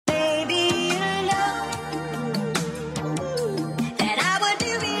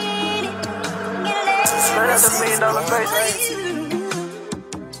that's $1 million face.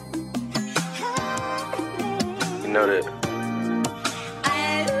 You know that.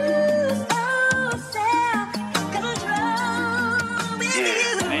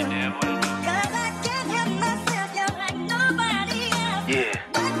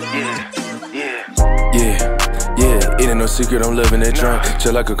 It ain't no secret, I'm loving that drink.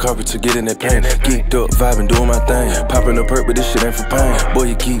 Just like a carpenter, get in that paint. Geeked up, vibing, doing my thing. Popping a perk, but this shit ain't for pain. Boy,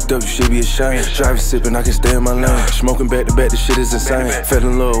 you geeked up, you should be ashamed. Driving, sipping, I can stay in my lane. Smoking back to back, this shit is insane. Fell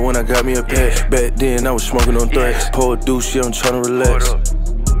in love when I got me a pet. Back then, I was smoking on threats. Pour a douche, yeah, I'm tryna relax.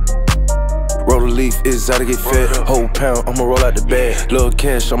 Roll a leaf, it's out to get fed. Whole pound, I'ma roll out the bag. Little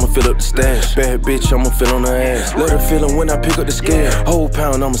cash, I'ma fill up the stash. Bad bitch, I'ma fill on her ass. Let her feelin' when I pick up the scale. Whole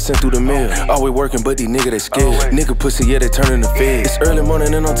pound, I'ma send through the mail. Always working, but these niggas, they scared. Nigga pussy, yeah, they turnin' the fed. It's early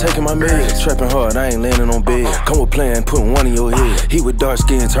morning and I'm taking my meds. Trapping hard, I ain't landing on bed. Come with plan, putting one in your head. He with dark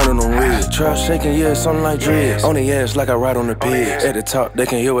skin, turning on red. Trap shaking, yeah, something like dreads. On the ass like I ride on the peg. At the top, they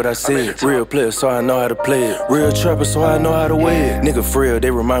can hear what I said. Real player, so I know how to play it. Real trapper, so I know how to wear it. Nigga for real,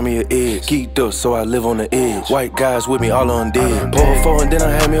 they remind me of Ed. Geeked up, so I live on the edge. White guys with me, all undead. Pour a 4 and then I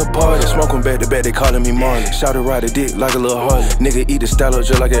had me a party. Smoking back to back, they calling me Marley. Shout to ride a dick like a little Harley. Nigga eat the style up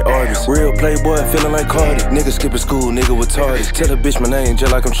just like at Arby's. Real playboy, feeling like Cardi. Nigga skipping school, nigga with tardy. Tell a bitch my name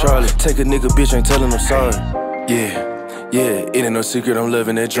just like I'm Charlie. Take a nigga bitch, ain't telling I'm sorry. Yeah, it ain't no secret, I'm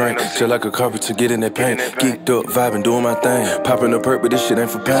loving that drink. Just like a carpenter, get in that paint. Geeked up, vibing, doing my thing. Popping a perk, but this shit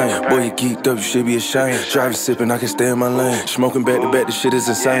ain't for pain. Boy, you geeked up, you should be ashamed. Driving, sipping, I can stay in my lane. Smoking back to back, this shit is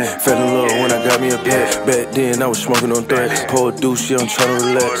insane. Fell in love when I got me a pet. Back then, I was smoking on threats. Pour a douche, yeah, I'm tryna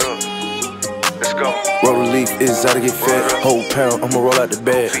relax. Let's go. Roll a leaf, it's out to get fed. Whole pound, I'ma roll out the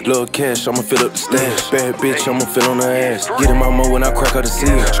bag. Little cash, I'ma fill up the stash. Bad bitch, I'ma fill on her ass. Get in my mode when I crack out the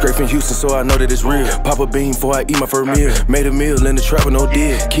seal. Straight from Houston, so I know that it's real. Pop a bean before I eat my first meal. Made a meal in the trap with no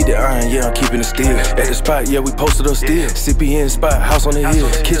deal. Keep the iron, yeah, I'm keeping it still. At the spot, yeah, we posted up still. CPN spot, house on the hill.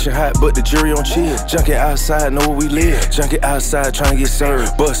 Kitchen hot, but the jury on chill. Junkie outside, know where we live. Junkie outside, trying to get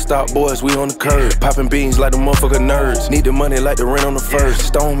served. Bus stop boys, we on the curb. Popping beans like the motherfucker nerds. Need the money like the rent on the first.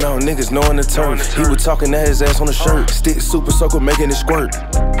 Stone Mountain niggas knowing the turn. He was talking that his ass on the shirt. Stick super soaker making it squirt.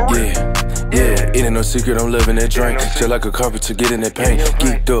 Yeah, it ain't no secret, I'm loving that drink. Just like a carpenter, get in that paint.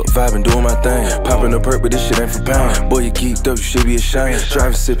 Geeked up, vibing, doing my thing. Popping a perk, but this shit ain't for pound. Boy, you geeked up, you should be ashamed.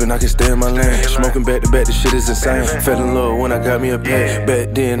 Driving, sipping, I can stay in my lane. Smoking back to back, this shit is insane. Fell in love when I got me a pet.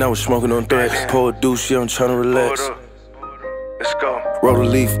 Back then, I was smoking on threats. Pour a douche, yeah, I'm tryna relax. Let's go. Roll a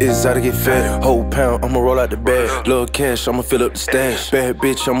leaf, it's out to get fed. Whole pound, I'ma roll out the bag. Little cash, I'ma fill up the stash. Bad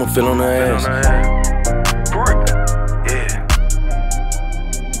bitch, I'ma fill on her ass.